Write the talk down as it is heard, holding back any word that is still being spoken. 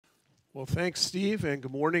Well, thanks, Steve, and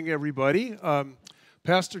good morning, everybody.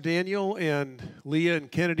 Pastor Daniel and Leah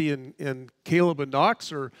and Kennedy and Caleb and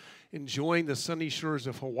Knox are enjoying the sunny shores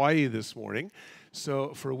of Hawaii this morning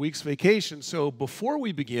for a week's vacation. So before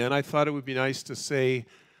we begin, I thought it would be nice to say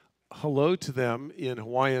hello to them in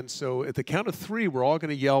Hawaiian. So at the count of three, we're all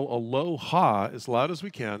going to yell aloha as loud as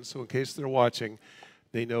we can. So in case they're watching,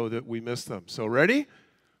 they know that we miss them. So ready?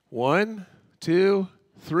 1, 2,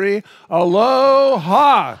 3.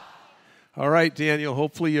 Aloha! All right, Daniel,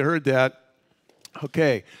 hopefully you heard that.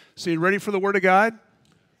 Okay, so you ready for the Word of God?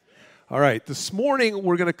 All right, this morning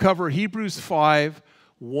we're going to cover Hebrews 5,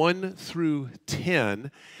 1 through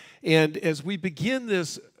 10. And as we begin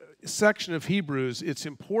this section of Hebrews, it's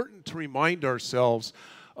important to remind ourselves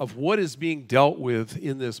of what is being dealt with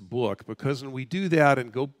in this book, because when we do that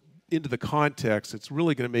and go into the context, it's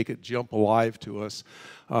really going to make it jump alive to us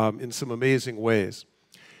in some amazing ways.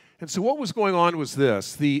 And so what was going on was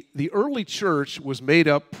this. The early church was made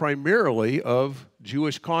up primarily of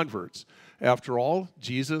Jewish converts. After all,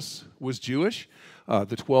 Jesus was Jewish.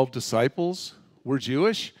 The 12 disciples were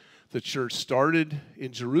Jewish. The church started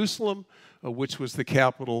in Jerusalem, which was the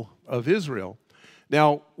capital of Israel.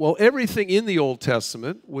 Now, while everything in the Old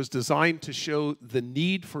Testament was designed to show the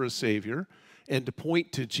need for a Savior and to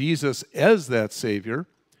point to Jesus as that Savior,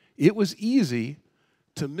 it was easy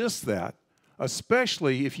to miss that,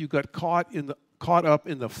 especially if you got caught up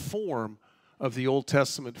in the form of the Old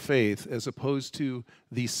Testament faith as opposed to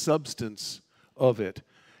the substance of it.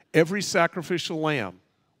 Every sacrificial lamb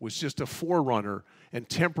was just a forerunner and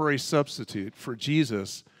temporary substitute for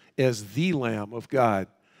Jesus as the Lamb of God.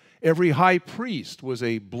 Every high priest was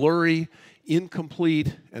a blurry,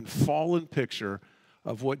 incomplete, and fallen picture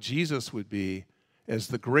of what Jesus would be as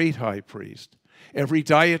the great high priest. Every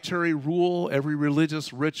dietary rule, every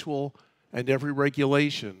religious ritual, and every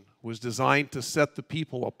regulation was designed to set the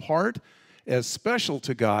people apart as special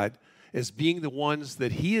to God, as being the ones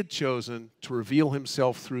that He had chosen to reveal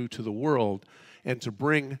Himself through to the world and to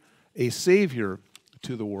bring a Savior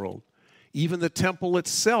to the world. Even the temple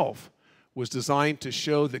itself was designed to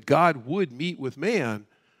show that God would meet with man,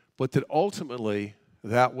 but that ultimately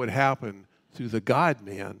that would happen through the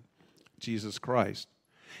God-man, Jesus Christ.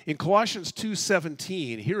 In Colossians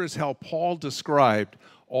 2:17, here is how Paul described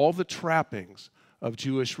all the trappings of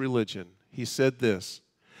Jewish religion. He said this: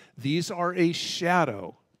 "These are a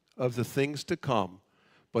shadow of the things to come,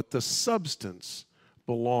 but the substance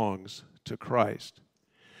belongs to Christ."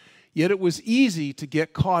 Yet it was easy to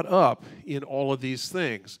get caught up in all of these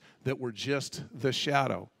things that were just the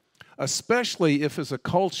shadow, especially if as a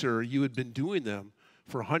culture you had been doing them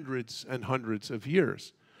for hundreds and hundreds of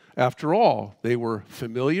years. After all, they were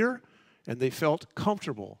familiar and they felt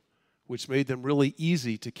comfortable, which made them really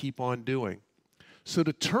easy to keep on doing. So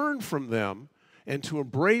to turn from them and to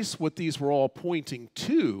embrace what these were all pointing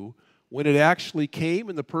to when it actually came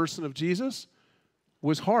in the person of Jesus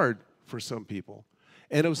was hard for some people.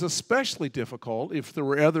 And it was especially difficult if there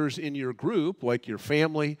were others in your group, like your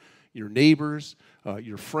family, your neighbors,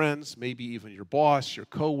 your friends, maybe even your boss, your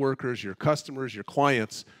coworkers, your customers, your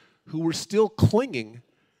clients, who were still clinging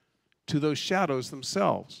to those shadows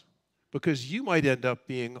themselves, because you might end up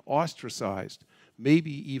being ostracized,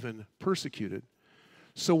 maybe even persecuted.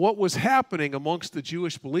 So what was happening amongst the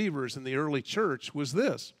Jewish believers in the early church was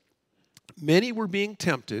this. Many were being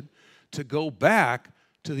tempted to go back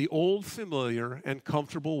to the old familiar and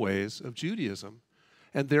comfortable ways of Judaism,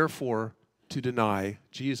 and therefore to deny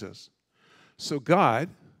Jesus. So God,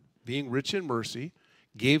 being rich in mercy,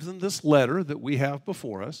 gave them this letter that we have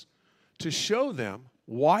before us to show them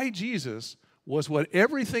why Jesus was what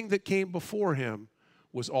everything that came before Him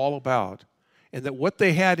was all about, and that what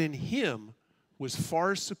they had in Him was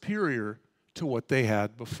far superior to what they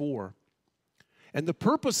had before. And the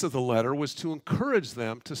purpose of the letter was to encourage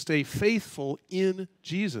them to stay faithful in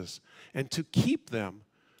Jesus and to keep them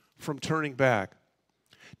from turning back.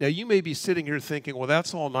 Now, you may be sitting here thinking, well,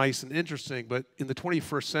 that's all nice and interesting, but in the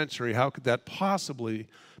 21st century, how could that possibly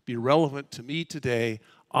be relevant to me today?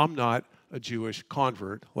 I'm not a Jewish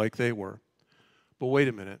convert like they were. But wait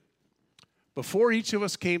a minute. Before each of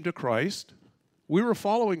us came to Christ, we were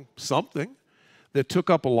following something that took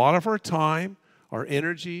up a lot of our time, our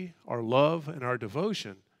energy, our love, and our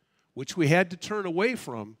devotion, which we had to turn away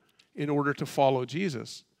from in order to follow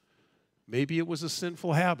Jesus. Maybe it was a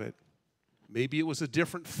sinful habit. Maybe it was a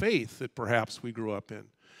different faith that perhaps we grew up in.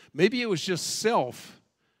 Maybe it was just self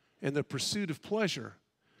and the pursuit of pleasure.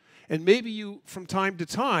 And maybe you, from time to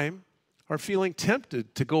time, are feeling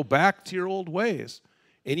tempted to go back to your old ways.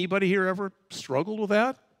 Anybody here ever struggled with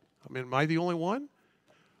that? I mean, am I the only one?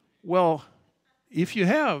 Well, if you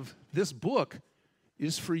have, this book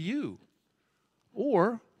is for you.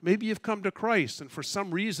 Or maybe you've come to Christ, and for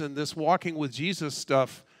some reason, this walking with Jesus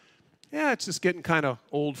stuff, it's just getting kind of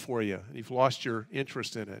old for you, and you've lost your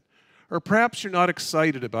interest in it. Or perhaps you're not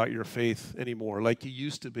excited about your faith anymore like you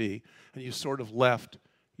used to be, and you sort of left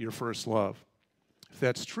your first love. If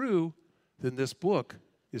that's true, then this book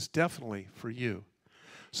is definitely for you.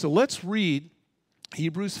 So let's read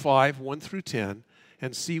Hebrews 5, 1 through 10,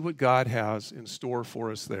 and see what God has in store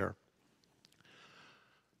for us there.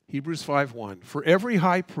 Hebrews 5:1. For every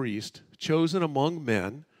high priest chosen among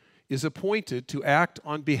men is appointed to act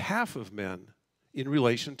on behalf of men in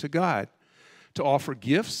relation to God, to offer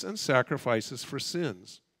gifts and sacrifices for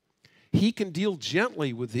sins. He can deal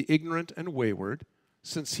gently with the ignorant and wayward,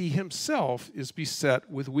 since he himself is beset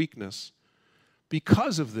with weakness.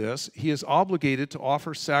 Because of this, he is obligated to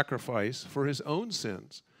offer sacrifice for his own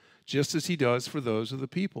sins, just as he does for those of the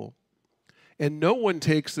people. And no one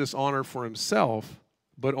takes this honor for himself,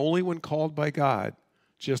 but only when called by God,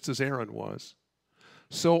 just as Aaron was.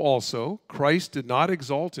 So also, Christ did not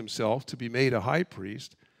exalt himself to be made a high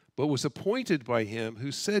priest, but was appointed by him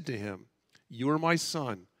who said to him, "You are my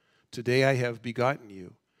son, today I have begotten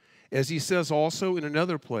you." As he says also in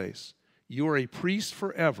another place, "You are a priest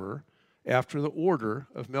forever, after the order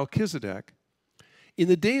of Melchizedek." In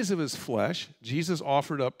the days of his flesh, Jesus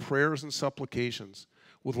offered up prayers and supplications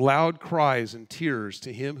with loud cries and tears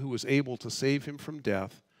to him who was able to save him from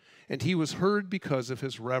death, and he was heard because of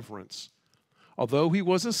his reverence. Although he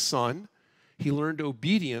was a son, he learned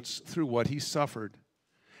obedience through what he suffered.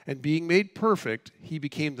 And being made perfect, he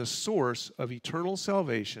became the source of eternal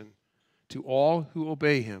salvation to all who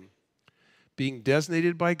obey him, being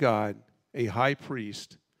designated by God a high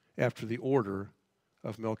priest after the order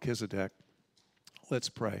of Melchizedek. Let's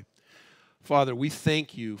pray. Father, we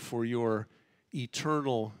thank you for your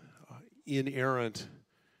eternal, inerrant,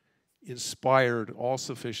 inspired,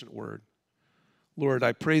 all-sufficient word. Lord,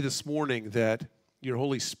 I pray this morning that your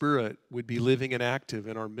Holy Spirit would be living and active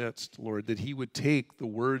in our midst, Lord, that he would take the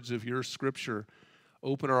words of your scripture,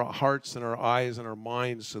 open our hearts and our eyes and our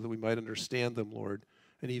minds so that we might understand them, Lord,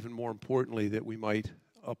 and even more importantly, that we might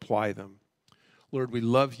apply them. Lord, we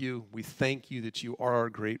love you. We thank you that you are our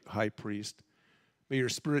great high priest. May your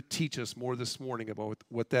Spirit teach us more this morning about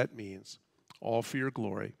what that means, all for your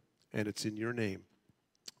glory, and it's in your name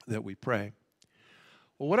that we pray.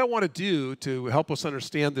 Well, what I want to do to help us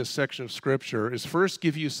understand this section of Scripture is first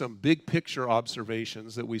give you some big picture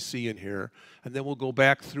observations that we see in here, and then we'll go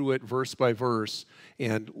back through it verse by verse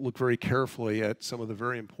and look very carefully at some of the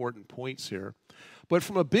very important points here. But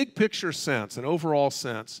from a big picture sense, an overall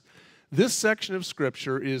sense, this section of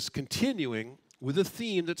Scripture is continuing with a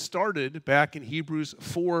theme that started back in Hebrews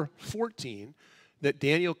 4:14 that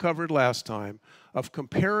Daniel covered last time, of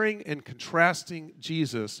comparing and contrasting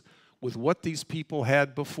Jesus with what these people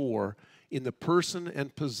had before in the person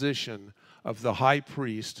and position of the high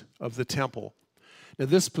priest of the temple. Now,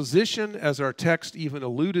 this position, as our text even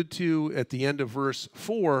alluded to at the end of verse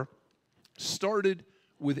 4, started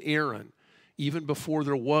with Aaron, even before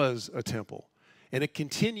there was a temple. And it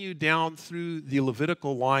continued down through the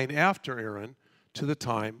Levitical line after Aaron to the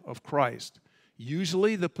time of Christ.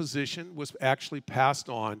 Usually the position was actually passed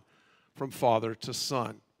on from father to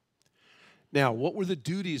son. Now, what were the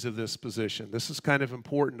duties of this position? This is kind of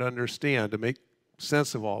important to understand to make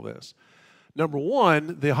sense of all this. Number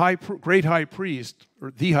one, the high priest,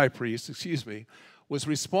 was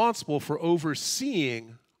responsible for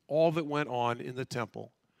overseeing all that went on in the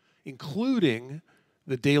temple, including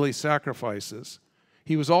the daily sacrifices.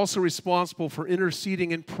 He was also responsible for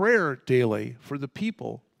interceding in prayer daily for the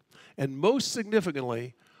people. And most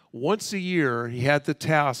significantly, once a year, he had the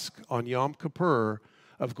task on Yom Kippur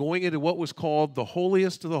of going into what was called the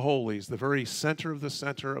holiest of the holies, the very center of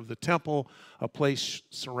the temple, a place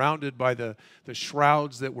surrounded by the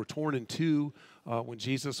shrouds that were torn in two when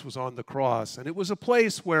Jesus was on the cross. And it was a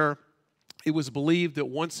place where it was believed that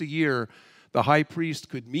once a year, the high priest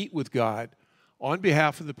could meet with God on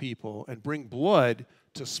behalf of the people and bring blood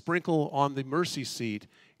to sprinkle on the mercy seat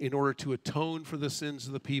in order to atone for the sins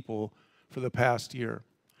of the people for the past year.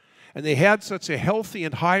 And they had such a healthy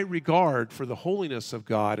and high regard for the holiness of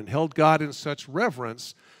God and held God in such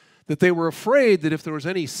reverence that they were afraid that if there was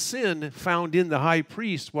any sin found in the high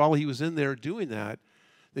priest while he was in there doing that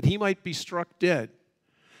he might be struck dead.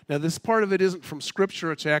 Now, this part of it isn't from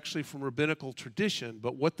Scripture, it's actually from rabbinical tradition,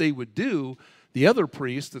 but what they would do, the other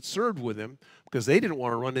priests that served with him, because they didn't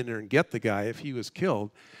want to run in there and get the guy if he was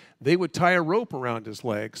killed, they would tie a rope around his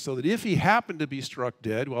legs so that if he happened to be struck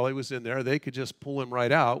dead while he was in there, they could just pull him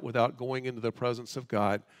right out without going into the presence of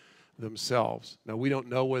God themselves. Now, we don't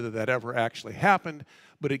know whether that ever actually happened,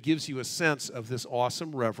 but it gives you a sense of this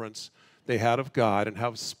awesome reverence they had of God and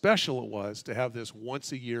how special it was to have this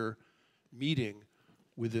once-a-year meeting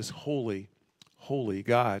with this holy, holy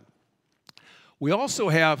God. We also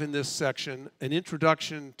have in this section an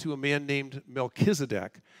introduction to a man named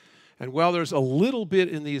Melchizedek. And while there's a little bit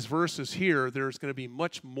in these verses here, there's going to be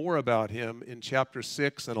much more about him in chapter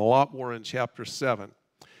 6 and a lot more in chapter 7.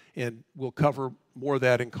 And we'll cover more of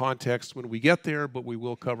that in context when we get there, but we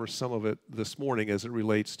will cover some of it this morning as it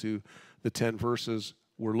relates to the 10 verses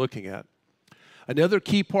we're looking at. Another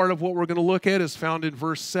key part of what we're going to look at is found in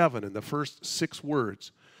verse 7, in the first 6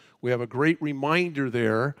 words. We have a great reminder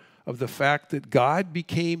there of the fact that God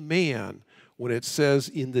became man when it says,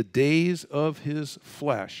 in the days of his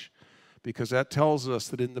flesh, because that tells us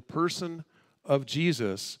that in the person of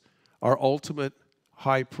Jesus, our ultimate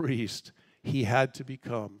high priest, he had to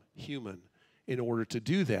become human in order to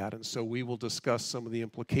do that. And so we will discuss some of the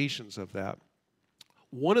implications of that.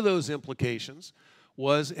 One of those implications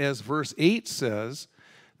was, as verse 8 says,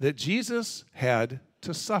 that Jesus had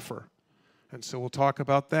to suffer. And so we'll talk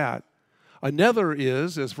about that. Another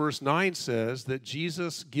is, as verse 9 says, that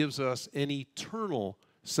Jesus gives us an eternal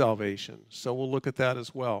salvation. So we'll look at that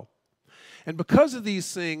as well. And because of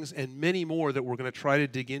these things and many more that we're going to try to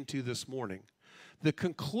dig into this morning, the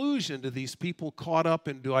conclusion to these people caught up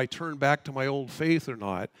in, do I turn back to my old faith or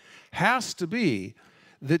not, has to be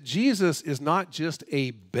that Jesus is not just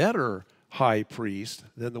a better high priest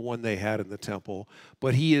than the one they had in the temple,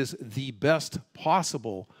 but he is the best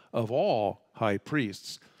possible of all high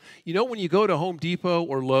priests. You know, when you go to Home Depot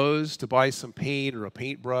or Lowe's to buy some paint or a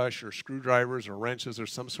paintbrush or screwdrivers or wrenches or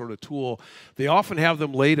some sort of tool, they often have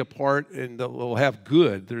them laid apart and they'll have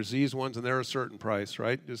good. There's these ones and they're a certain price,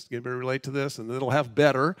 right? Just anybody relate to this? And then it'll have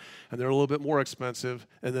better and they're a little bit more expensive,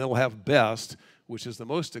 and then it'll have best, which is the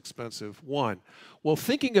most expensive one. Well,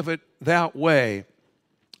 thinking of it that way,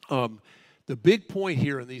 the big point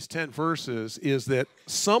here in these 10 verses is that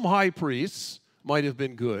some high priests might have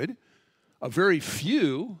been good, a very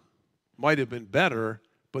few might have been better,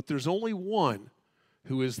 but there's only one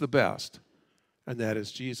who is the best, and that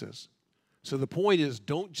is Jesus. So the point is,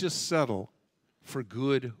 don't just settle for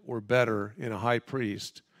good or better in a high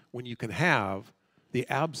priest when you can have the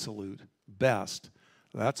absolute best.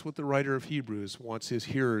 That's what the writer of Hebrews wants his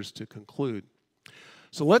hearers to conclude.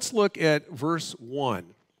 So let's look at verse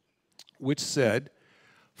 1, which said,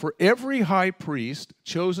 "For every high priest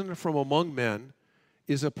chosen from among men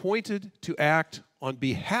is appointed to act on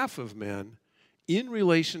behalf of men in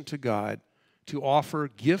relation to God, to offer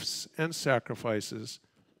gifts and sacrifices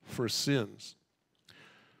for sins."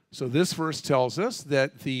 So this verse tells us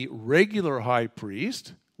that the regular high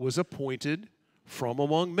priest was appointed from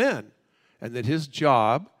among men, and that his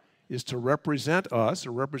job is to represent us,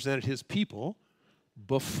 or represent his people,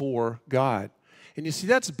 before God. And you see,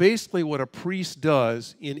 that's basically what a priest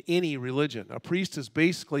does in any religion. A priest is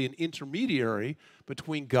basically an intermediary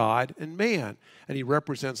between God and man. And he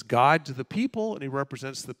represents God to the people, and he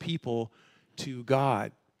represents the people to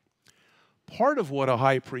God. Part of what a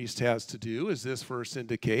high priest has to do, as this verse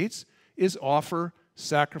indicates, is offer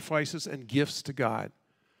sacrifices and gifts to God.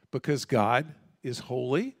 Because God is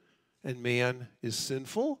holy, and man is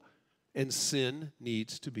sinful, and sin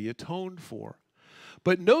needs to be atoned for.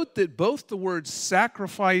 But note that both the words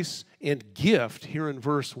sacrifice and gift here in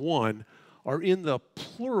verse 1 are in the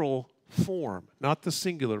plural form, not the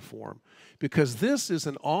singular form, because this is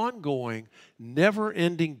an ongoing,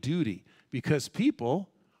 never-ending duty, because people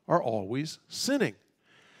are always sinning.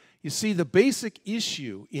 You see, the basic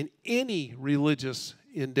issue in any religious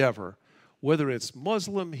endeavor, whether it's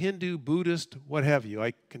Muslim, Hindu, Buddhist, what have you.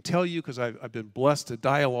 I can tell you because I've been blessed to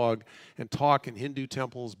dialogue and talk in Hindu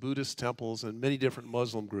temples, Buddhist temples, and many different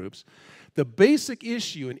Muslim groups. The basic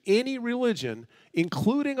issue in any religion,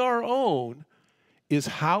 including our own, is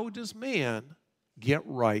how does man get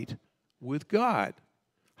right with God?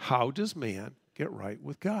 How does man get right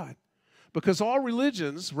with God? Because all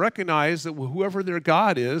religions recognize that whoever their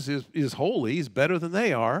God is holy, is better than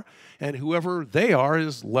they are, and whoever they are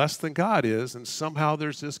is less than God is, and somehow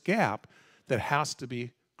there's this gap that has to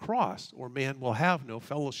be crossed, or man will have no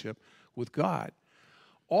fellowship with God.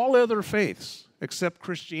 All other faiths, except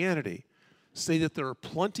Christianity, say that there are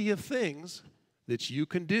plenty of things that you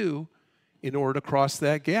can do in order to cross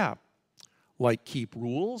that gap, like keep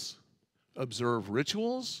rules, observe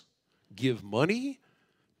rituals, give money,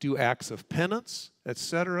 do acts of penance,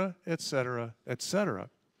 etc., etc., etc.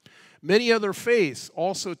 Many other faiths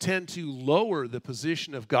also tend to lower the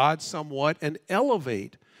position of God somewhat and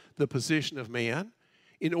elevate the position of man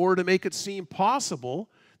in order to make it seem possible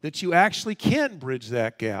that you actually can bridge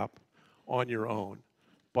that gap on your own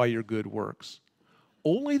by your good works.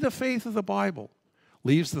 Only the faith of the Bible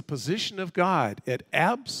leaves the position of God at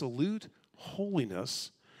absolute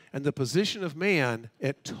holiness and the position of man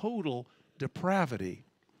at total depravity,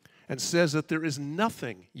 and says that there is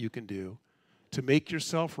nothing you can do to make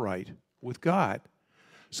yourself right with God.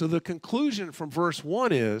 So the conclusion from verse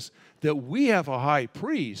 1 is that we have a high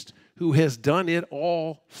priest who has done it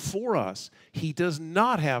all for us. He does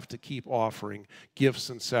not have to keep offering gifts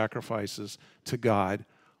and sacrifices to God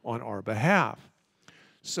on our behalf.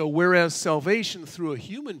 So whereas salvation through a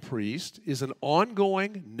human priest is an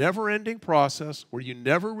ongoing, never-ending process where you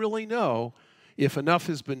never really know if enough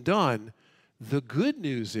has been done, the good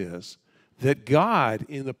news is that God,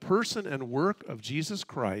 in the person and work of Jesus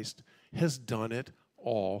Christ, has done it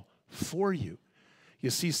all for you.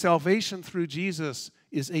 You see, salvation through Jesus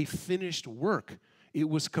is a finished work. It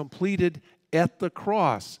was completed at the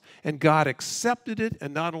cross, and God accepted it,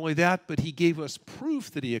 and not only that, but He gave us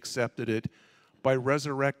proof that He accepted it by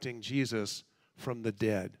resurrecting Jesus from the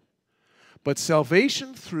dead. But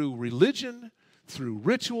salvation through religion, through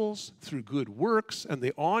rituals, through good works, and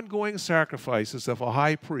the ongoing sacrifices of a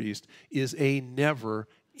high priest is a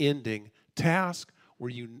never-ending task where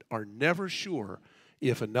you are never sure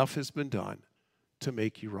if enough has been done to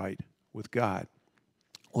make you right with God.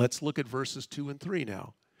 Let's look at verses 2 and 3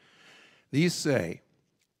 now. These say,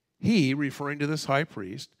 He, referring to this high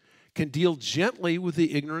priest, can deal gently with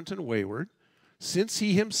the ignorant and wayward, since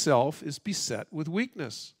He Himself is beset with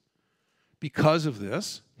weakness. Because of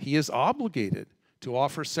this, He is obligated to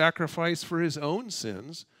offer sacrifice for His own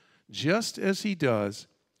sins, just as He does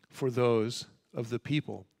for those of the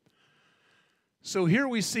people. So here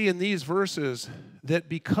we see in these verses that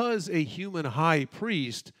because a human high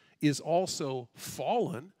priest is also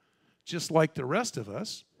fallen, just like the rest of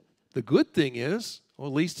us, the good thing is, well,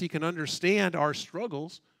 at least he can understand our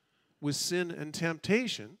struggles with sin and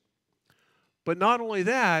temptation. But not only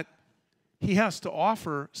that, he has to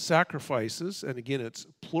offer sacrifices, and again it's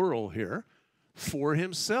plural here, for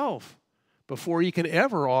himself before he can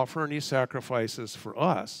ever offer any sacrifices for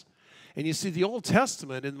us. And you see, the Old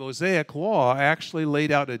Testament in the Mosaic Law actually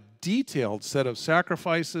laid out a detailed set of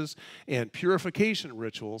sacrifices and purification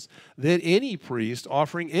rituals that any priest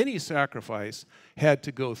offering any sacrifice had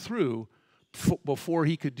to go through before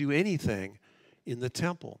he could do anything in the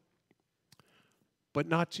temple. But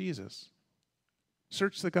not Jesus.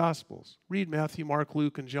 Search the Gospels. Read Matthew, Mark,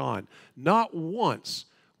 Luke, and John. Not once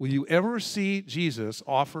will you ever see Jesus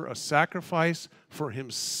offer a sacrifice for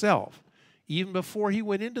himself, even before he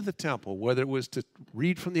went into the temple, whether it was to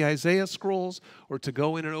read from the Isaiah scrolls or to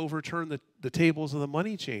go in and overturn the tables of the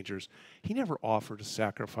money changers. He never offered a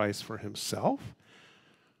sacrifice for himself.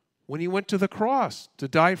 When he went to the cross to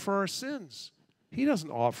die for our sins, he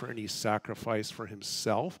doesn't offer any sacrifice for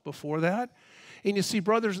himself before that. And you see,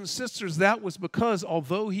 brothers and sisters, that was because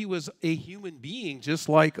although he was a human being just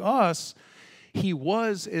like us, he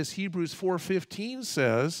was, as Hebrews 4:15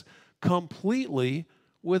 says, completely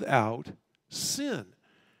without sin.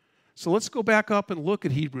 So let's go back up and look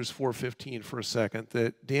at Hebrews 4:15 for a second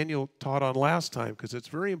that Daniel taught on last time, because it's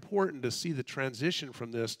very important to see the transition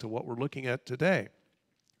from this to what we're looking at today.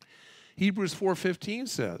 Hebrews 4:15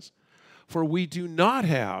 says, "For we do not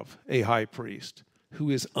have a high priest who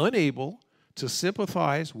is unable to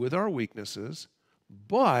sympathize with our weaknesses,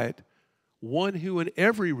 but one who in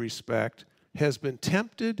every respect has been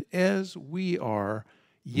tempted as we are,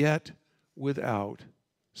 yet without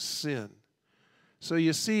sin." So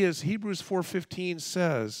you see, as Hebrews 4:15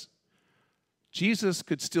 says, Jesus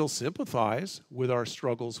could still sympathize with our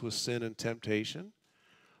struggles with sin and temptation,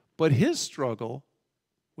 but his struggle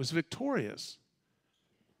was victorious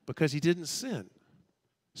because he didn't sin.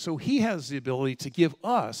 So he has the ability to give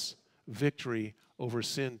us victory over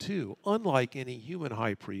sin too, unlike any human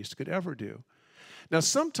high priest could ever do. Now,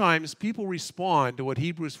 sometimes people respond to what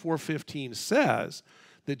Hebrews 4:15 says,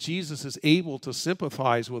 that Jesus is able to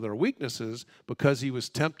sympathize with our weaknesses because he was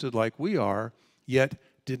tempted like we are, yet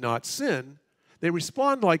did not sin. They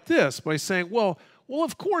respond like this by saying, well,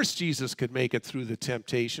 of course Jesus could make it through the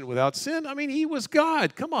temptation without sin. I mean, he was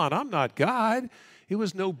God. Come on, I'm not God. It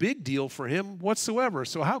was no big deal for him whatsoever.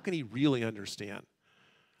 So how can he really understand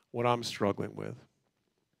what I'm struggling with?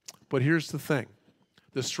 But here's the thing.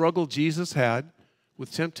 The struggle Jesus had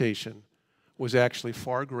with temptation was actually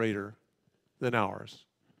far greater than ours.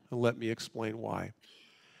 And let me explain why.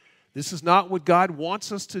 This is not what God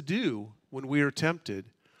wants us to do when we are tempted,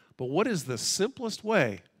 but what is the simplest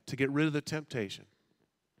way to get rid of the temptation?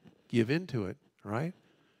 Give in to it, right?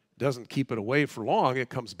 It doesn't keep it away for long. It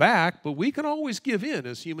comes back, but we can always give in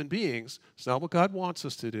as human beings. It's not what God wants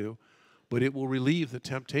us to do, but it will relieve the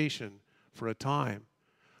temptation for a time.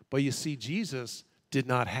 But you see, Jesus did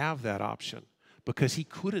not have that option because he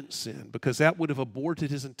couldn't sin, because that would have aborted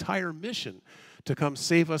his entire mission to come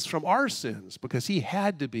save us from our sins, because he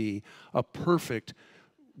had to be a perfect,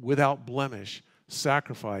 without blemish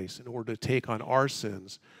sacrifice in order to take on our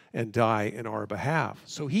sins and die in our behalf.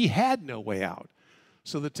 So he had no way out.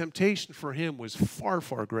 So the temptation for him was far,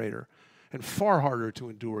 far greater and far harder to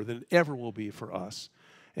endure than it ever will be for us.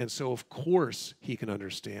 And so, of course, he can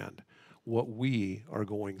understand what we are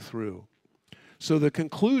going through. So the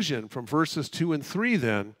conclusion from verses 2 and 3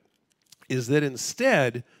 then is that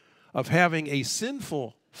instead of having a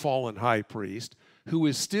sinful fallen high priest who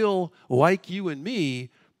is still, like you and me,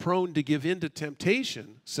 prone to give in to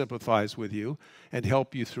temptation, sympathize with you, and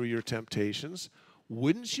help you through your temptations,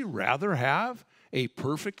 wouldn't you rather have a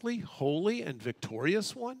perfectly holy and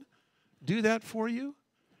victorious one do that for you?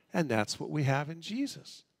 And that's what we have in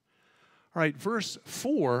Jesus. All right, verse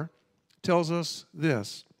 4 tells us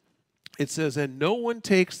this. It says, "And no one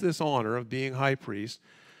takes this honor of being high priest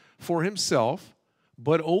for himself,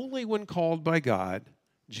 but only when called by God,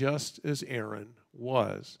 just as Aaron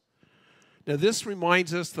was." Now, this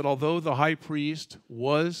reminds us that although the high priest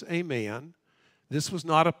was a man, this was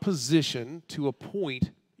not a position to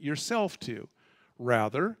appoint yourself to.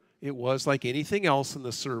 Rather, it was, like anything else in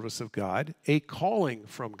the service of God, a calling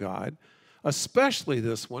from God, especially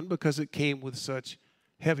this one because it came with such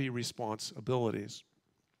heavy responsibilities.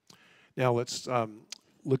 Now, let's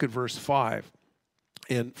look at verse 5.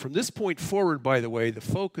 And from this point forward, by the way, the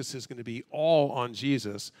focus is going to be all on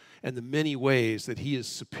Jesus and the many ways that he is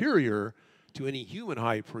superior to any human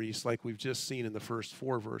high priest, like we've just seen in the first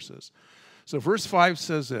 4 verses. So verse 5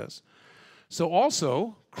 says this, "So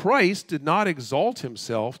also Christ did not exalt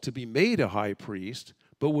himself to be made a high priest,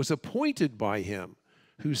 but was appointed by him,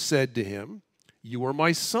 who said to him, 'You are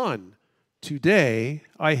my son. Today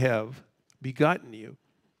I have begotten you.'"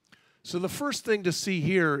 So the first thing to see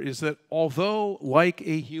here is that although like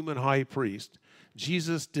a human high priest,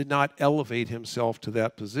 Jesus did not elevate himself to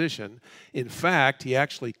that position. In fact, he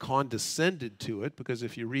actually condescended to it, because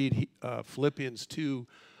if you read Philippians 2,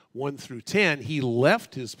 1 through 10, he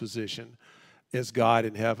left his position as God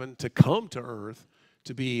in heaven to come to earth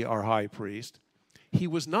to be our high priest. He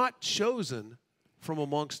was not chosen from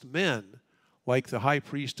amongst men like the high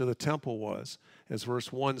priest of the temple was, as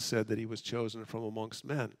verse 1 said that he was chosen from amongst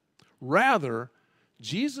men. Rather,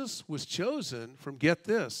 Jesus was chosen from, get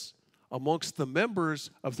this, amongst the members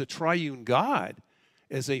of the triune God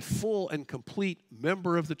as a full and complete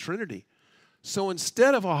member of the Trinity. So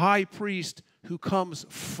instead of a high priest who comes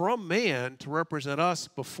from man to represent us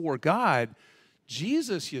before God,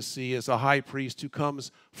 Jesus, you see, is a high priest who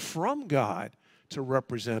comes from God to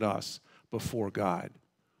represent us before God.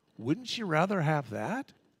 Wouldn't you rather have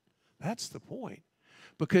that? That's the point.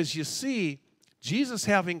 Because you see, Jesus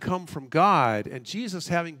having come from God and Jesus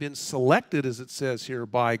having been selected, as it says here,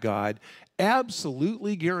 by God,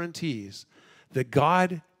 absolutely guarantees that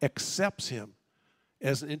God accepts him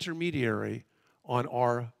as an intermediary on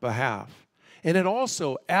our behalf. And it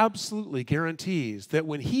also absolutely guarantees that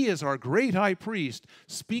when he, as our great high priest,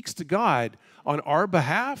 speaks to God on our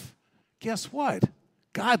behalf, guess what?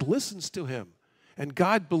 God listens to him, and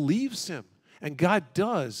God believes him, and God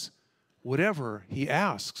does whatever he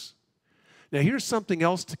asks. Now, here's something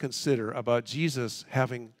else to consider about Jesus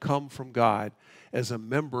having come from God as a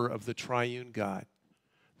member of the triune God.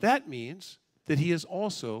 That means that he is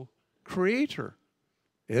also creator,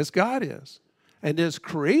 as God is. And as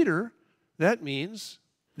creator, that means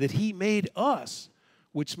that he made us,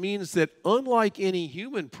 which means that unlike any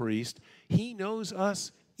human priest, he knows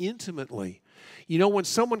us intimately. You know, when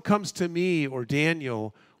someone comes to me or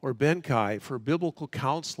Daniel or Benkai for biblical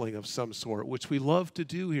counseling of some sort, which we love to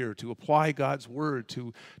do here, to apply God's word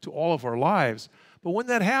to all of our lives, but when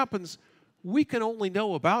that happens, we can only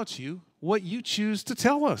know about you what you choose to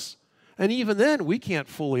tell us. And even then, we can't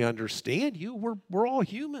fully understand you. We're all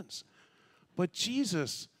humans. But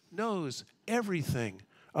Jesus knows everything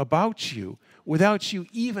about you without you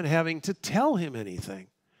even having to tell him anything.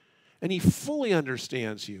 And he fully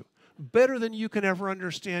understands you better than you can ever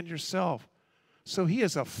understand yourself. So he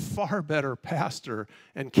is a far better pastor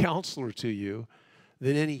and counselor to you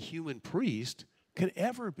than any human priest can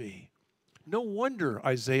ever be. No wonder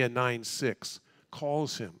Isaiah 9:6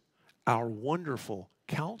 calls him our wonderful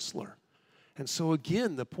counselor. And so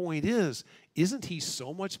again, the point is, isn't he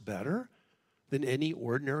so much better than any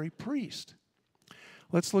ordinary priest?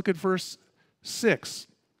 Let's look at verse 6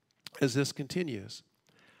 as this continues.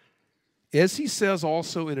 As he says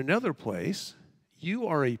also in another place, "You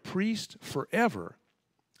are a priest forever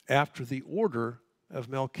after the order of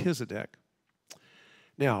Melchizedek."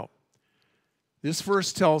 Now, This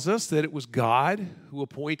verse tells us that it was God who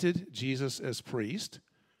appointed Jesus as priest,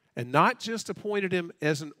 and not just appointed him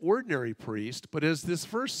as an ordinary priest, but as this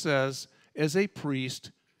verse says, as a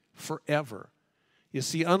priest forever. You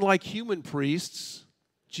see, unlike human priests,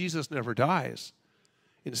 Jesus never dies.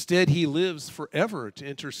 Instead, he lives forever to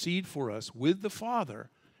intercede for us with the Father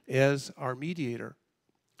as our mediator.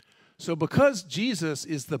 So because Jesus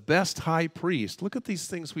is the best high priest, look at these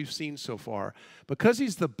things we've seen so far. Because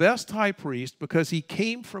he's the best high priest, because he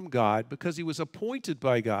came from God, because he was appointed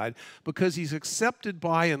by God, because he's accepted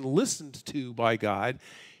by and listened to by God,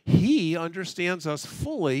 he understands us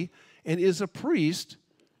fully and is a priest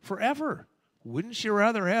forever. Wouldn't you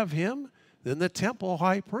rather have him than the temple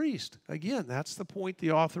high priest? Again, that's the point the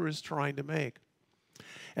author is trying to make.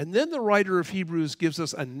 And then the writer of Hebrews gives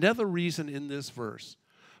us another reason in this verse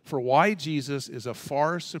for why Jesus is a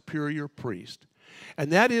far superior priest.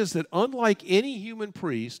 And that is that unlike any human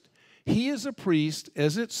priest, he is a priest,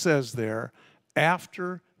 as it says there,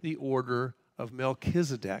 after the order of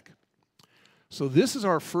Melchizedek. So this is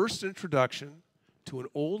our first introduction to an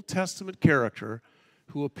Old Testament character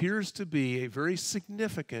who appears to be a very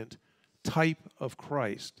significant type of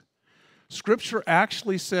Christ. Scripture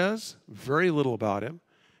actually says very little about him.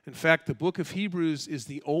 In fact, the book of Hebrews is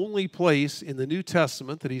the only place in the New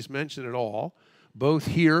Testament that he's mentioned at all, both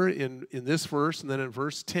here in this verse and then in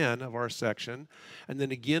verse 10 of our section, and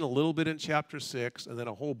then again a little bit in chapter 6, and then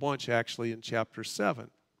a whole bunch actually in chapter 7.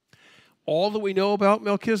 All that we know about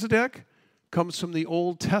Melchizedek comes from the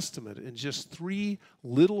Old Testament in just 3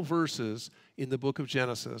 little verses in the book of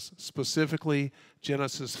Genesis, specifically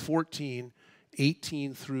Genesis 14,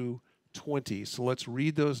 18 through 20. So let's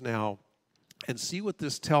read those now and see what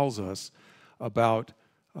this tells us about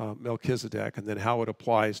Melchizedek and then how it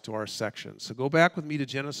applies to our section. So go back with me to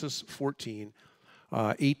Genesis 14,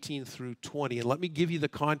 18 through 20, and let me give you the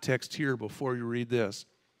context here before you read this.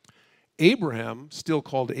 Abraham, still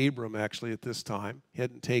called Abram actually at this time, he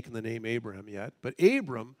hadn't taken the name Abraham yet, but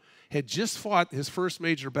Abram had just fought his first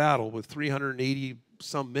major battle with 380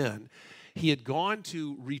 some men. He had gone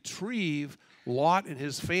to retrieve Lot and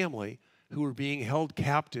his family who were being held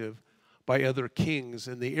captive by other kings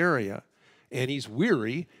in the area. And he's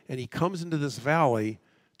weary, and he comes into this valley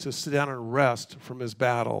to sit down and rest from his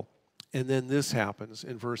battle. And then this happens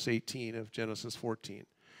in verse 18 of Genesis 14.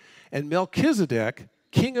 And Melchizedek,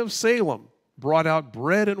 king of Salem, brought out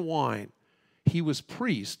bread and wine. He was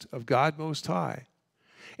priest of God Most High.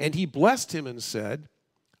 And he blessed him and said,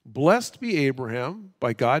 Blessed be Abraham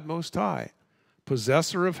by God Most High,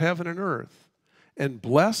 possessor of heaven and earth. And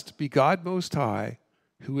blessed be God Most High,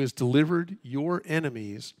 who has delivered your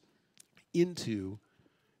enemies into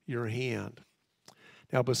your hand.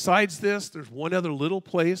 Now, besides this, there's one other little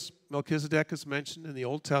place Melchizedek is mentioned in the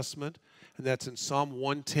Old Testament, and that's in Psalm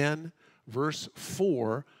 110, verse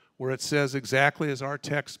 4, where it says exactly as our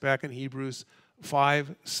text back in Hebrews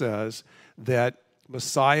 5 says, that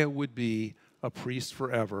Messiah would be a priest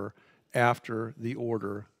forever after the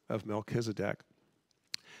order of Melchizedek.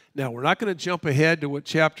 Now, we're not going to jump ahead to what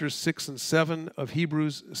chapters 6 and 7 of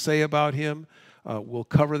Hebrews say about him. We'll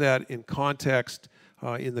cover that in context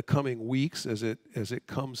in the coming weeks as it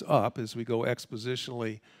comes up, as we go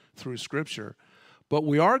expositionally through Scripture. But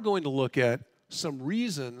we are going to look at some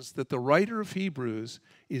reasons that the writer of Hebrews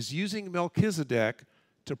is using Melchizedek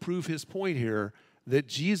to prove his point here that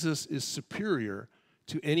Jesus is superior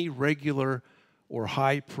to any regular or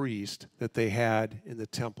high priest that they had in the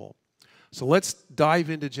temple. So let's dive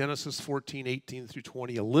into Genesis 14, 18 through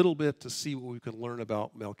 20 a little bit to see what we can learn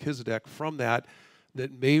about Melchizedek from that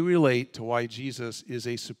may relate to why Jesus is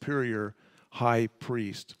a superior high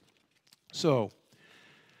priest. So,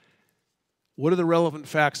 what are the relevant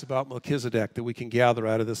facts about Melchizedek that we can gather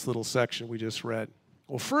out of this little section we just read?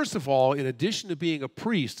 Well, first of all, in addition to being a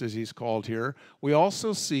priest, as he's called here, we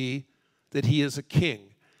also see that he is a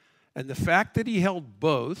king. And the fact that he held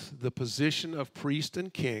both the position of priest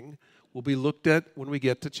and king will be looked at when we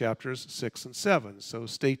get to chapters 6 and 7, so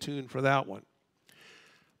stay tuned for that one.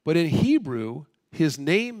 But in Hebrew, his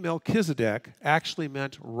name Melchizedek actually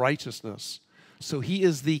meant righteousness. So he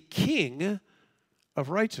is the king of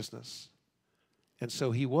righteousness. And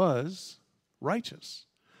so he was righteous.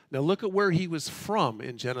 Now look at where he was from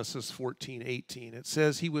in Genesis 14, 18. It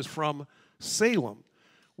says he was from Salem,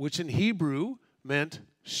 which in Hebrew meant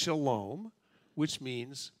shalom, which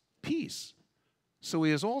means peace. So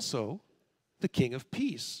he is also the king of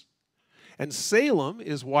peace. And Salem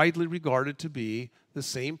is widely regarded to be the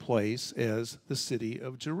same place as the city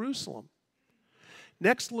of Jerusalem.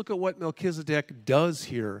 Next, look at what Melchizedek does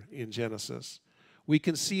here in Genesis. We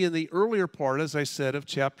can see in the earlier part, as I said, of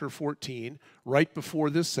chapter 14, right before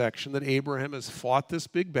this section, that Abraham has fought this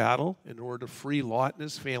big battle in order to free Lot and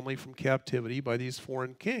his family from captivity by these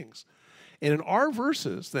foreign kings. And in our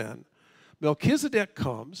verses, then, Melchizedek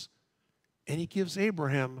comes and he gives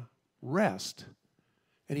Abraham rest.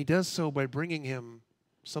 And he does so by bringing him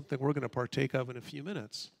something we're going to partake of in a few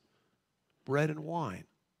minutes, bread and wine.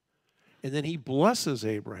 And then he blesses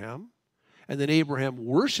Abraham, and then Abraham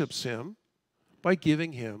worships him by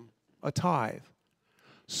giving him a tithe.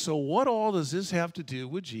 So what all does this have to do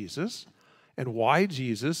with Jesus and why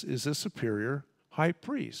Jesus is a superior high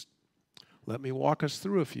priest? Let me walk us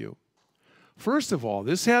through a few. First of all,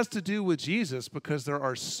 this has to do with Jesus because there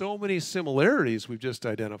are so many similarities we've just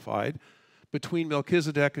identified between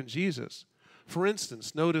Melchizedek and Jesus. For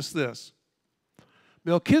instance, notice this.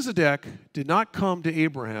 Melchizedek did not come to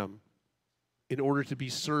Abraham in order to be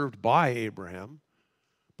served by Abraham,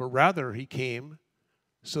 but rather he came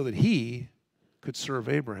so that he could serve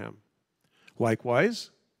Abraham.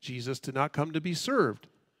 Likewise, Jesus did not come to be served,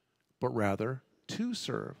 but rather to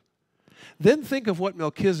serve. Then think of what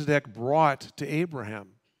Melchizedek brought to Abraham: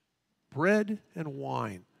 bread and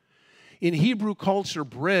wine. In Hebrew culture,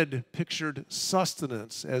 bread pictured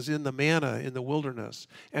sustenance, as in the manna in the wilderness,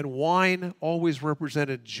 and wine always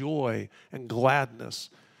represented joy and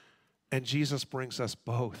gladness. And Jesus brings us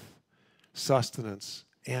both sustenance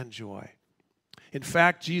and joy. In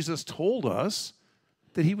fact, Jesus told us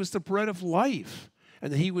that he was the bread of life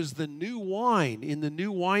and that he was the new wine in the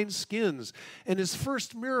new wineskins. And his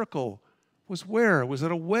first miracle was where? It was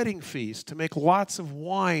at a wedding feast to make lots of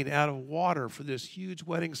wine out of water for this huge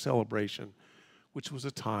wedding celebration, which was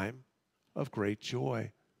a time of great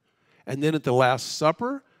joy. And then at the Last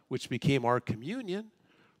Supper, which became our communion,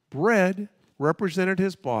 bread represented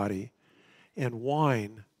his body and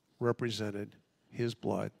wine represented his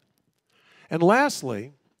blood. And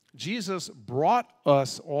lastly, Jesus brought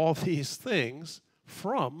us all these things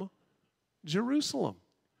from Jerusalem,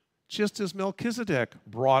 just as Melchizedek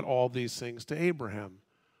brought all these things to Abraham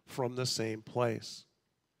from the same place.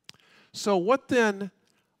 So what then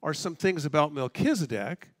are some things about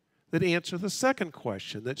Melchizedek that answer the second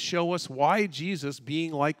question, that show us why Jesus,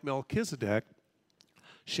 being like Melchizedek,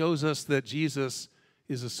 shows us that Jesus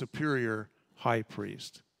is a superior high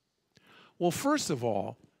priest? Well, first of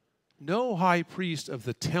all, no high priest of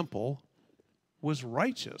the temple was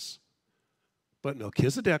righteous, but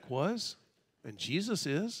Melchizedek was, and Jesus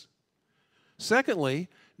is. Secondly,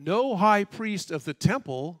 no high priest of the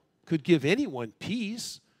temple could give anyone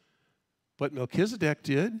peace, but Melchizedek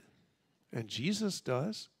did, and Jesus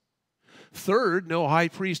does. Third, no high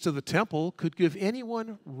priest of the temple could give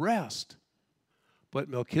anyone rest, but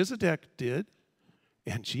Melchizedek did,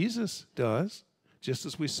 and Jesus does, just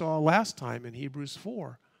as we saw last time in Hebrews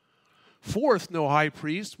 4. Fourth, no high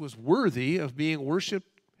priest was worthy of being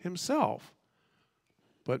worshiped himself,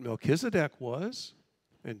 but Melchizedek was,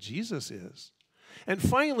 and Jesus is. And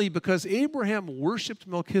finally, because Abraham worshiped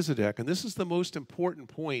Melchizedek, and this is the most important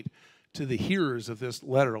point to the hearers of this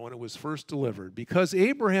letter when it was first delivered, because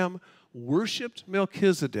Abraham worshiped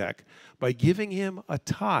Melchizedek by giving him a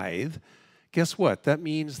tithe, guess what? That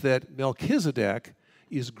means that Melchizedek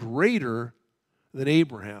is greater than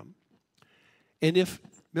Abraham. And if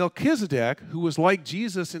Melchizedek, who was like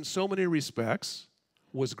Jesus in so many respects,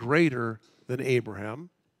 was greater than Abraham,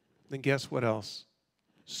 then guess what else?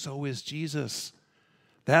 So is Jesus.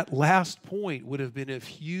 That last point would have been of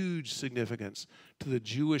huge significance to the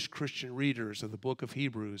Jewish Christian readers of the book of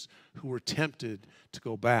Hebrews who were tempted to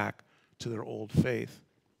go back to their old faith.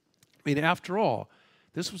 I mean, after all,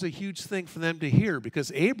 this was a huge thing for them to hear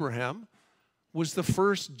because Abraham was the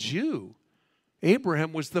first Jew.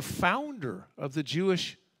 Abraham was the founder of the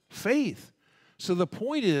Jewish faith. So the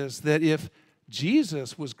point is that if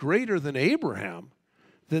Jesus was greater than Abraham,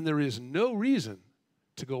 then there is no reason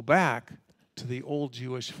to go back to the old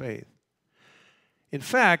Jewish faith. In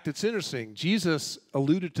fact, it's interesting. Jesus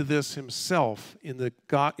alluded to this himself in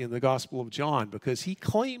the Gospel of John because he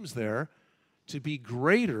claims there to be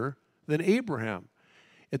greater than Abraham.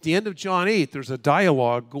 At the end of John 8, there's a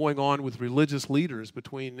dialogue going on with religious leaders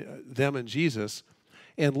between them and Jesus.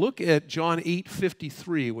 And look at John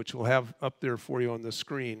 8:53, which we'll have up there for you on the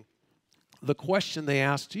screen. The question they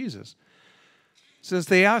asked Jesus. It says,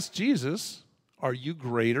 they asked Jesus, "Are you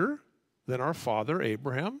greater than our father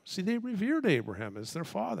Abraham?" See, they revered Abraham as their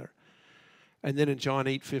father. And then in John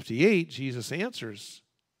 8:58, Jesus answers,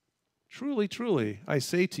 "Truly, truly, I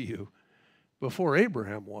say to you, before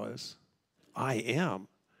Abraham was, I am."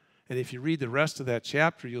 And if you read the rest of that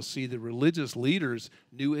chapter, you'll see the religious leaders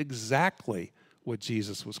knew exactly what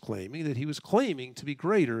Jesus was claiming, that he was claiming to be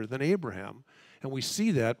greater than Abraham. And we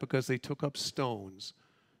see that because they took up stones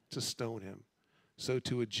to stone him. So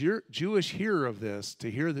to a Jewish hearer of this,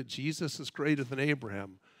 to hear that Jesus is greater than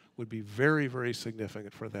Abraham would be very, very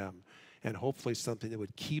significant for them, and hopefully something that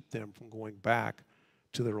would keep them from going back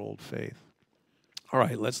to their old faith. All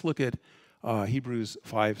right, let's look at Hebrews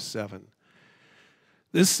 5:7.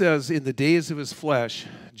 This says, in the days of his flesh,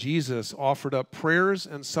 Jesus offered up prayers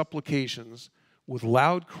and supplications with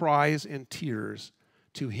loud cries and tears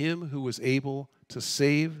to him who was able to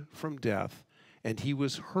save from death, and he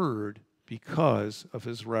was heard because of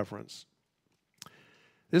his reverence.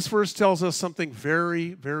 This verse tells us something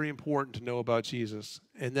very, very important to know about Jesus,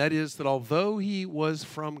 and that is that although he was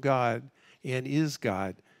from God and is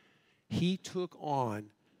God, he took on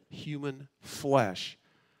human flesh.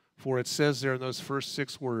 For it says there in those first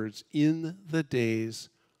 6 words, in the days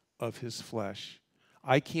of his flesh.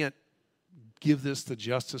 I can't give this the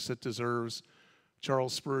justice it deserves.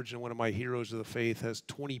 Charles Spurgeon, one of my heroes of the faith, has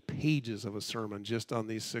 20 pages of a sermon just on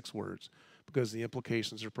these 6 words because the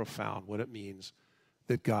implications are profound, what it means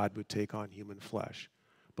that God would take on human flesh.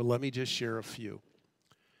 But let me just share a few.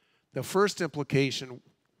 The first implication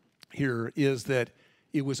here is that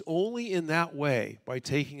it was only in that way, by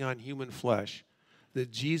taking on human flesh,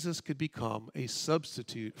 that Jesus could become a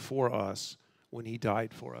substitute for us when he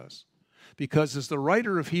died for us. Because as the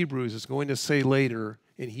writer of Hebrews is going to say later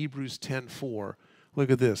in Hebrews 10:4, look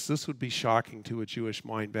at this. This would be shocking to a Jewish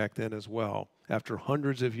mind back then as well, after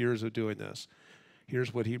hundreds of years of doing this.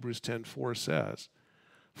 Here's what Hebrews 10:4 says.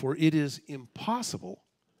 For it is impossible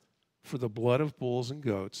for the blood of bulls and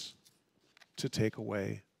goats to take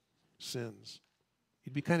away sins.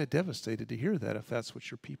 You'd be kind of devastated to hear that if that's what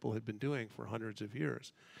your people had been doing for hundreds of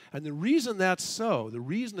years. And the reason that's so, the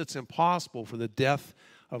reason it's impossible for the death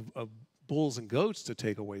of bulls and goats to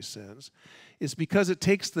take away sins, is because it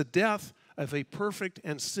takes the death of a perfect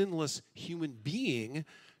and sinless human being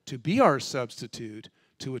to be our substitute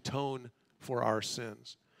to atone for our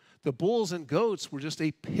sins. The bulls and goats were just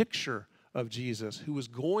a picture of Jesus, who was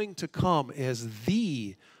going to come as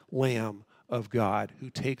the Lamb of God who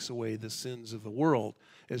takes away the sins of the world,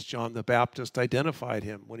 as John the Baptist identified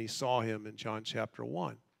him when he saw him in John chapter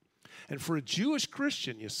 1. And for a Jewish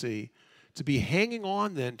Christian, you see, to be hanging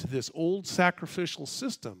on then to this old sacrificial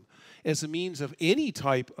system as a means of any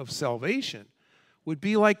type of salvation would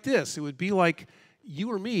be like this. It would be like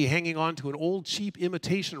you or me hanging on to an old cheap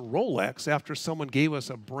imitation Rolex after someone gave us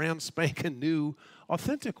a brand spanking new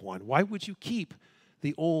authentic one. Why would you keep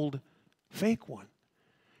the old fake one?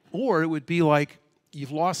 Or it would be like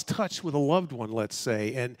you've lost touch with a loved one, let's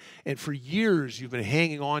say, and for years you've been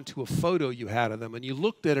hanging on to a photo you had of them, and you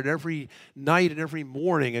looked at it every night and every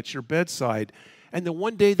morning at your bedside, and then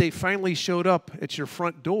one day they finally showed up at your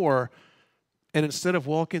front door, and instead of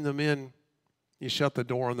welcoming them in, you shut the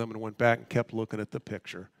door on them and went back and kept looking at the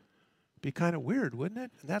picture. It'd be kind of weird, wouldn't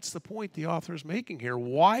it? And that's the point the author is making here.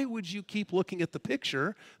 Why would you keep looking at the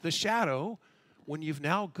picture, the shadow, when you've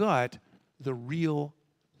now got the real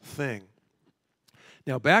thing?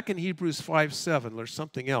 Now, back in Hebrews 5:7, there's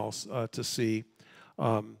something else to see.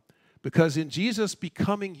 Because in Jesus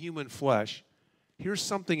becoming human flesh, here's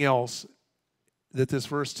something else that this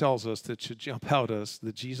verse tells us that should jump out at us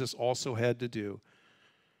that Jesus also had to do.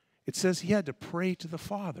 It says he had to pray to the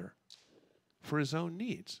Father for his own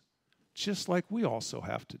needs, just like we also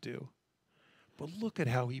have to do. But look at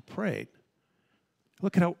how he prayed.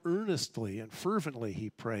 Look at how earnestly and fervently he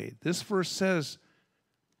prayed. This verse says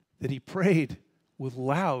that he prayed with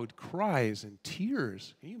loud cries and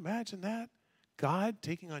tears. Can you imagine that? God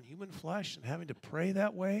taking on human flesh and having to pray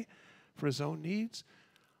that way for his own needs?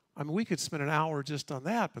 I mean, we could spend an hour just on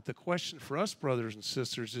that, but the question for us, brothers and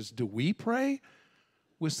sisters, is do we pray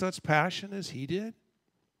with such passion as he did?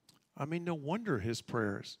 I mean, no wonder his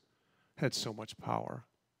prayers had so much power.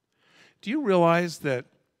 Do you realize that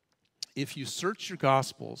if you search your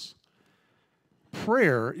Gospels,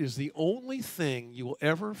 prayer is the only thing you will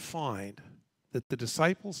ever find that the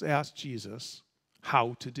disciples asked Jesus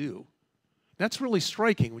how to do? That's really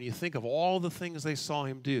striking when you think of all the things they saw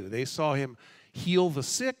him do. They saw him heal the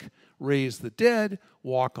sick, raise the dead,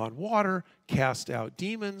 walk on water, cast out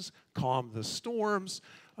demons, calm the storms,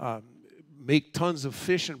 make tons of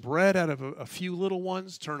fish and bread out of a few little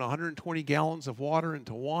ones, turn 120 gallons of water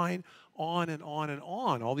into wine, on and on and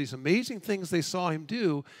on. All these amazing things they saw him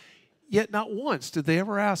do, yet not once did they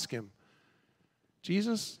ever ask him,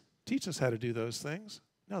 Jesus, teach us how to do those things.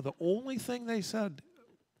 No, the only thing they said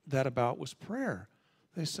that about was prayer.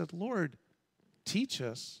 They said, Lord, teach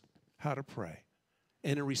us how to pray.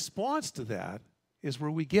 And in response to that is where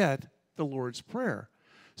we get the Lord's Prayer.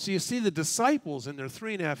 So you see, the disciples in their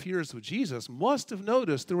 3.5 years with Jesus must have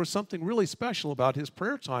noticed there was something really special about his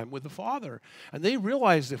prayer time with the Father. And they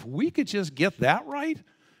realized if we could just get that right,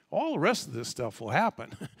 all the rest of this stuff will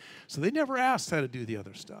happen. So they never asked how to do the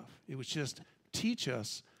other stuff. It was just teach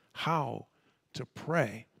us how to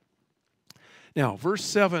pray. Now, verse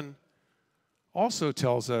 7 also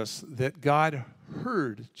tells us that God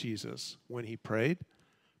heard Jesus when he prayed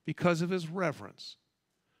because of his reverence.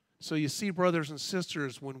 So you see, brothers and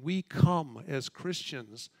sisters, when we come as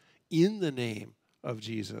Christians in the name of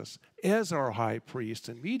Jesus as our high priest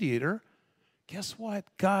and mediator, guess what?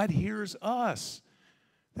 God hears us.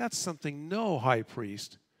 That's something no high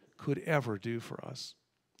priest could ever do for us.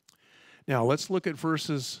 Now, let's look at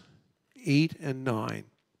verses 8 and 9.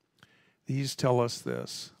 These tell us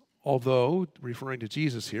this. Although, referring to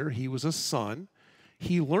Jesus here, he was a son,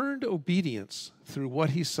 he learned obedience through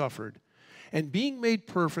what he suffered. And being made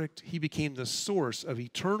perfect, he became the source of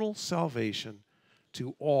eternal salvation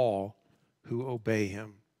to all who obey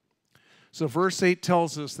him. So verse 8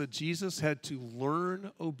 tells us that Jesus had to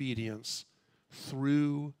learn obedience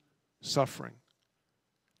through suffering.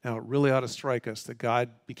 Now, it really ought to strike us that God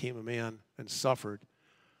became a man and suffered.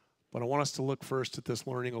 But I want us to look first at this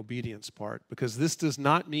learning obedience part, because this does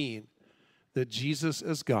not mean that Jesus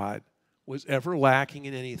as God was ever lacking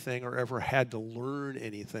in anything or ever had to learn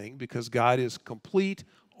anything, because God is complete,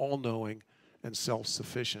 all-knowing, and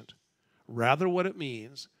self-sufficient. Rather, what it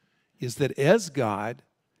means is that as God,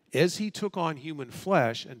 as he took on human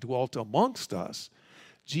flesh and dwelt amongst us,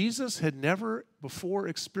 Jesus had never before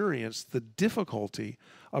experienced the difficulty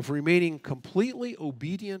of remaining completely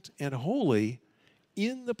obedient and holy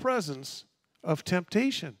in the presence of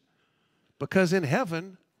temptation. Because in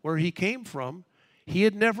heaven, where he came from, he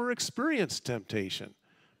had never experienced temptation,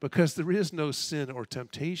 because there is no sin or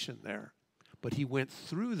temptation there. But he went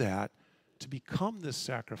through that to become this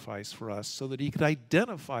sacrifice for us so that he could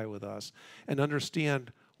identify with us and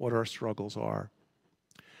understand what our struggles are.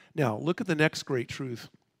 Now, look at the next great truth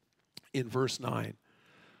in verse 9,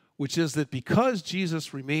 which is that because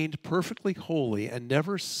Jesus remained perfectly holy and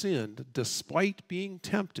never sinned despite being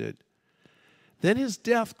tempted, then his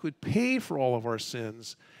death could pay for all of our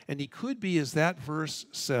sins, and he could be, as that verse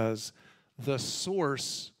says, the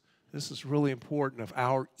source, this is really important, of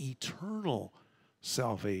our eternal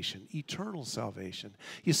salvation. Eternal salvation.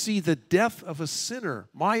 You see, the death of a sinner,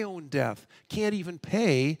 my own death, can't even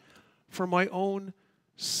pay for my own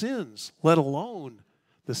sins, let alone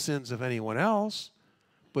the sins of anyone else.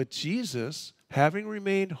 But Jesus, having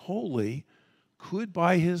remained holy, could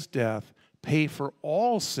by his death pay for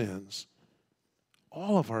all sins,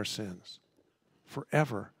 all of our sins,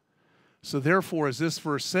 forever. So therefore, as this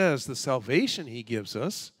verse says, the salvation he gives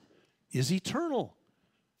us is eternal.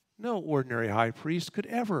 No ordinary high priest could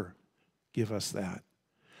ever give us that.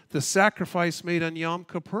 The sacrifice made on Yom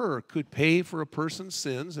Kippur could pay for a person's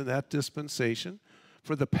sins in that dispensation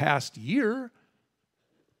for the past year,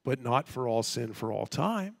 but not for all sin for all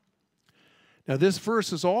time. Now, this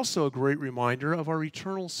verse is also a great reminder of our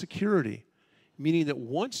eternal security, meaning that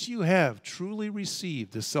once you have truly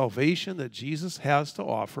received the salvation that Jesus has to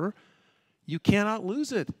offer, you cannot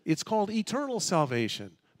lose it. It's called eternal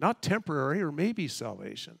salvation, not temporary or maybe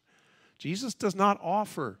salvation. Jesus does not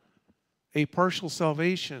offer a partial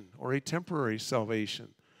salvation or a temporary salvation.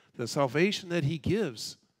 The salvation that he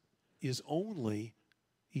gives is only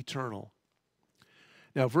eternal.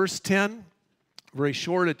 Now, verse 10, very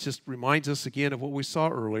short, it just reminds us again of what we saw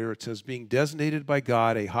earlier. It says, being designated by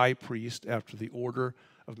God a high priest after the order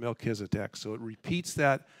of Melchizedek. So it repeats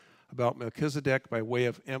that about Melchizedek by way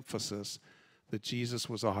of emphasis, that Jesus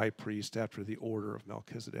was a high priest after the order of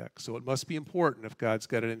Melchizedek. So it must be important if God's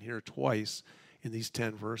got it in here twice in these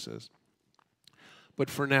 10 verses. But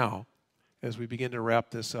for now, as we begin to wrap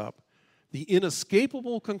this up, the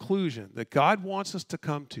inescapable conclusion that God wants us to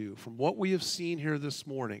come to from what we have seen here this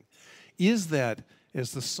morning is that,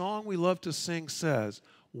 as the song we love to sing says,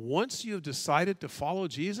 once you have decided to follow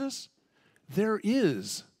Jesus, there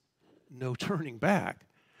is no turning back.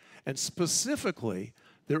 And specifically,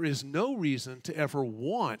 there is no reason to ever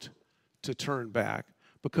want to turn back,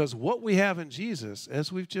 because what we have in Jesus,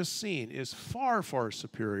 as we've just seen, is far, far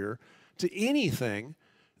superior to anything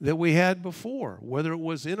that we had before, whether it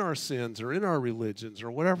was in our sins or in our religions or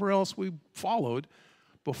whatever else we followed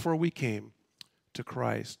before we came to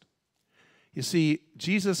Christ. You see,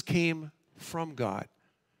 Jesus came from God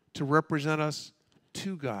to represent us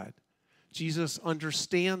to God. Jesus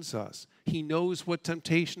understands us. He knows what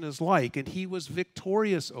temptation is like, and he was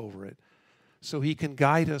victorious over it. So he can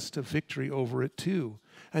guide us to victory over it too.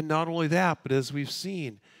 And not only that, but as we've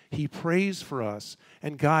seen, He prays for us,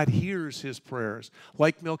 and God hears his prayers.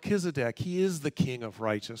 Like Melchizedek, he is the king of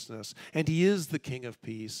righteousness, and he is the king of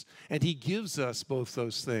peace, and he gives us both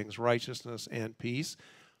those things, righteousness and peace.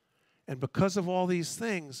 And because of all these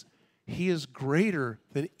things, he is greater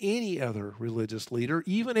than any other religious leader,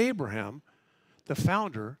 even Abraham, the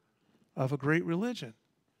founder of a great religion.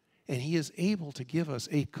 And he is able to give us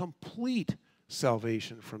a complete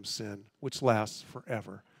salvation from sin, which lasts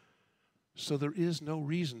forever. So there is no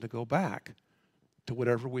reason to go back to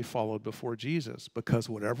whatever we followed before Jesus, because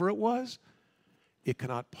whatever it was, it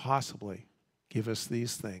cannot possibly give us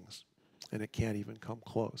these things, and it can't even come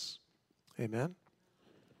close. Amen?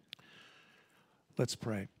 Let's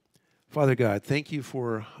pray. Father God, thank you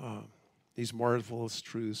for these marvelous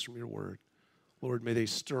truths from your word. Lord, may they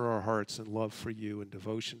stir our hearts in love for you and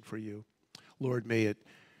devotion for you. Lord, may it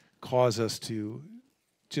cause us to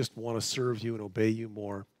just want to serve you and obey you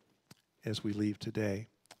more as we leave today.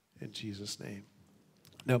 In Jesus' name.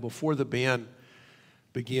 Now, before the band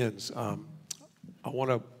begins, I want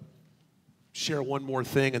to share one more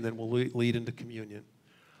thing, and then we'll lead into communion.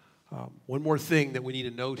 One more thing that we need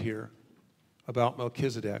to note here about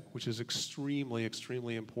Melchizedek, which is extremely,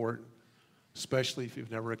 extremely important, especially if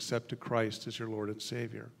you've never accepted Christ as your Lord and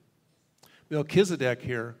Savior. Melchizedek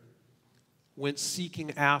here went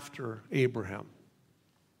seeking after Abraham,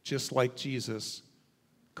 just like Jesus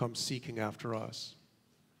comes seeking after us.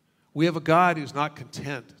 We have a God who's not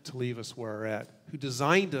content to leave us where we're at, who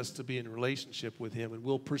designed us to be in relationship with him and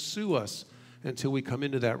will pursue us until we come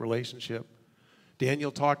into that relationship.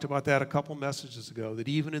 Daniel talked about that a couple messages ago, that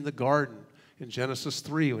even in the garden in Genesis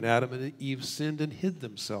 3, when Adam and Eve sinned and hid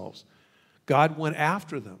themselves, God went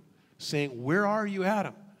after them, saying, "Where are you,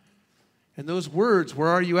 Adam?" And those words, "Where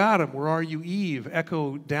are you, Adam? Where are you, Eve?"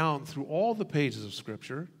 echo down through all the pages of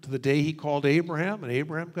Scripture to the day he called Abraham, and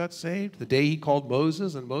Abraham got saved, the day he called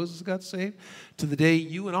Moses, and Moses got saved, to the day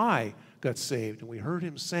you and I got saved. And we heard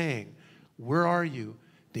him saying, "Where are you,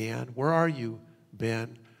 Dan? Where are you,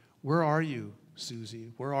 Ben? Where are you,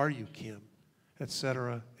 Susie? Where are you, Kim?"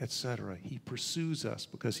 Etc., etc. He pursues us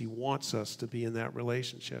because he wants us to be in that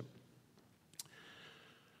relationship.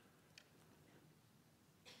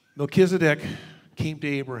 Melchizedek came to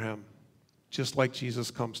Abraham just like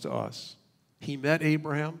Jesus comes to us. He met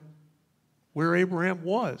Abraham where Abraham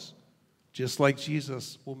was, just like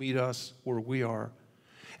Jesus will meet us where we are.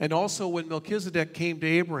 And also when Melchizedek came to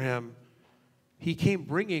Abraham, he came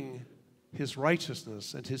bringing his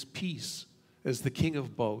righteousness and his peace as the king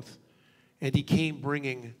of both. And he came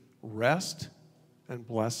bringing rest and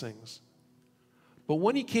blessings. But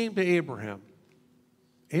when he came to Abraham,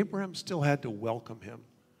 Abraham still had to welcome him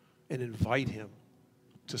and invite him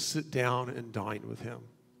to sit down and dine with him.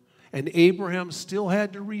 And Abraham still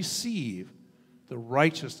had to receive the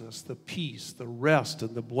righteousness, the peace, the rest,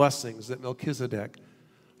 and the blessings that Melchizedek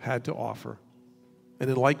had to offer. And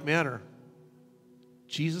in like manner,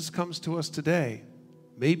 Jesus comes to us today.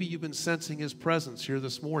 Maybe you've been sensing his presence here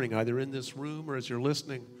this morning, either in this room or as you're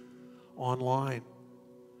listening online.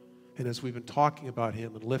 And as we've been talking about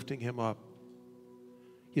him and lifting him up,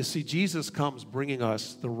 you see, Jesus comes bringing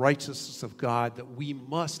us the righteousness of God that we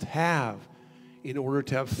must have in order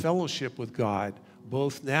to have fellowship with God,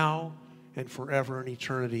 both now and forever in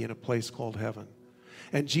eternity in a place called heaven.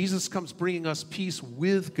 And Jesus comes bringing us peace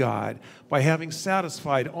with God by having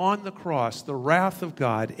satisfied on the cross the wrath of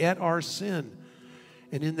God at our sin.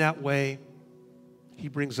 And in that way, he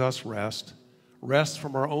brings us rest. Rest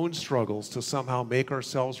from our own struggles to somehow make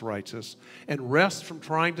ourselves righteous. And rest from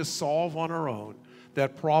trying to solve on our own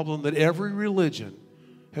that problem that every religion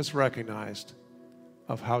has recognized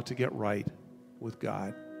of how to get right with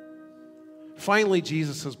God. Finally,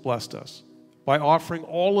 Jesus has blessed us by offering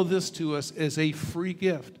all of this to us as a free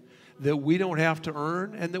gift that we don't have to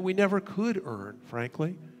earn and that we never could earn,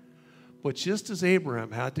 frankly. But just as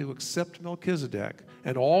Abraham had to accept Melchizedek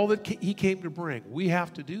and all that he came to bring, we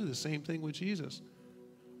have to do the same thing with Jesus,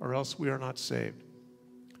 or else we are not saved.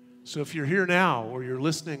 So if you're here now or you're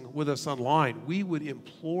listening with us online, we would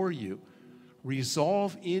implore you,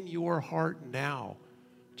 resolve in your heart now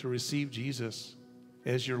to receive Jesus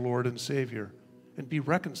as your Lord and Savior and be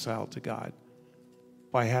reconciled to God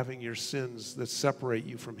by having your sins that separate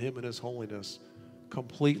you from him and his holiness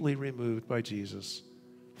completely removed by Jesus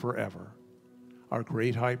forever, our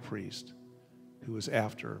great high priest who is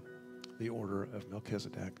after the order of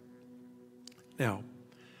Melchizedek. Now,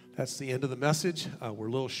 that's the end of the message. We're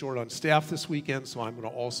a little short on staff this weekend, so I'm going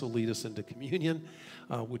to also lead us into communion,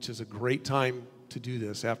 which is a great time to do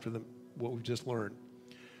this after what we've just learned.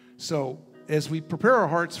 So as we prepare our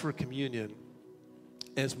hearts for communion,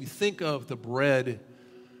 as we think of the bread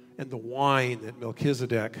and the wine that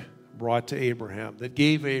Melchizedek brought to Abraham, that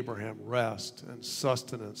gave Abraham rest and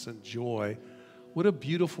sustenance and joy. What a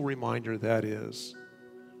beautiful reminder that is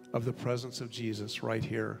of the presence of Jesus right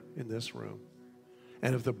here in this room,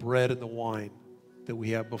 and of the bread and the wine that we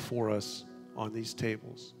have before us on these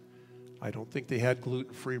tables. I don't think they had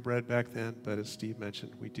gluten-free bread back then, but as Steve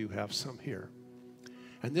mentioned, we do have some here.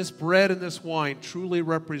 And this bread and this wine truly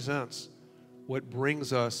represents what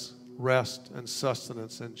brings us rest and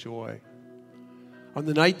sustenance and joy. On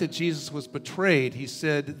the night that Jesus was betrayed, he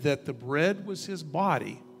said that the bread was his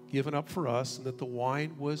body given up for us, and that the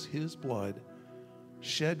wine was his blood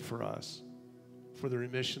shed for us for the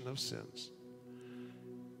remission of sins.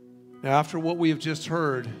 Now, after what we have just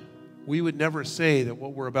heard, we would never say that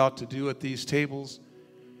what we're about to do at these tables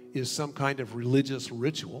is some kind of religious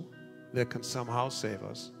ritual that can somehow save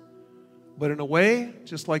us. But in a way,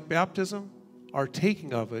 just like baptism, our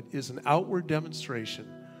taking of it is an outward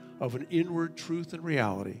demonstration of an inward truth and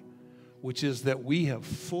reality, which is that we have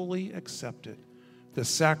fully accepted the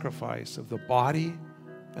sacrifice of the body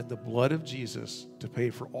and the blood of Jesus to pay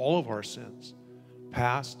for all of our sins,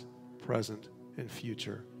 past, present, and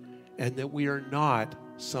future, and that we are not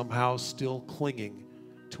somehow still clinging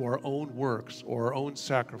to our own works or our own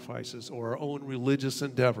sacrifices or our own religious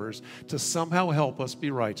endeavors to somehow help us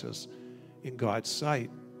be righteous in God's sight,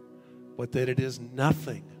 but that it is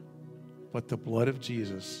nothing but the blood of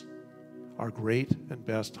Jesus, our great and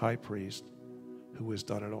best high priest, who has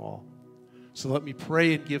done it all. So let me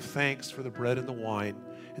pray and give thanks for the bread and the wine,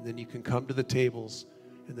 and then you can come to the tables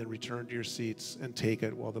and then return to your seats and take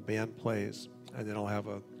it while the band plays. And then I'll have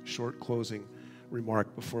a short closing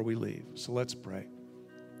remark before we leave. So let's pray.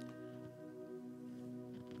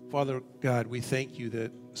 Father God, we thank you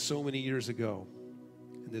that so many years ago,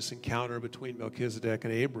 in this encounter between Melchizedek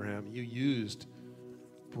and Abraham, you used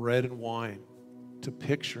bread and wine to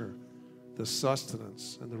picture the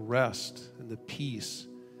sustenance and the rest and the peace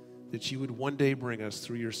that you would one day bring us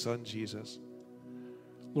through your Son, Jesus.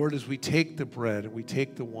 Lord, as we take the bread and we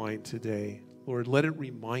take the wine today, Lord, let it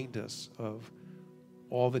remind us of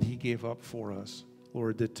all that he gave up for us.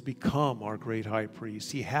 Lord, that to become our great high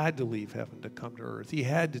priest, he had to leave heaven to come to earth. He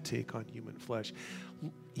had to take on human flesh.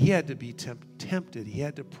 He had to be tempted. He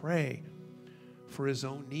had to pray for his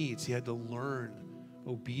own needs. He had to learn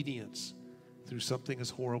obedience through something as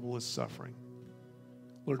horrible as suffering.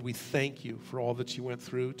 Lord, we thank you for all that you went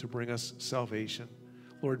through to bring us salvation.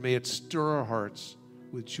 Lord, may it stir our hearts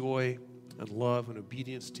with joy and love and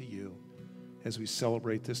obedience to you as we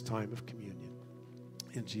celebrate this time of communion.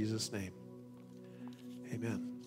 In Jesus' name, amen.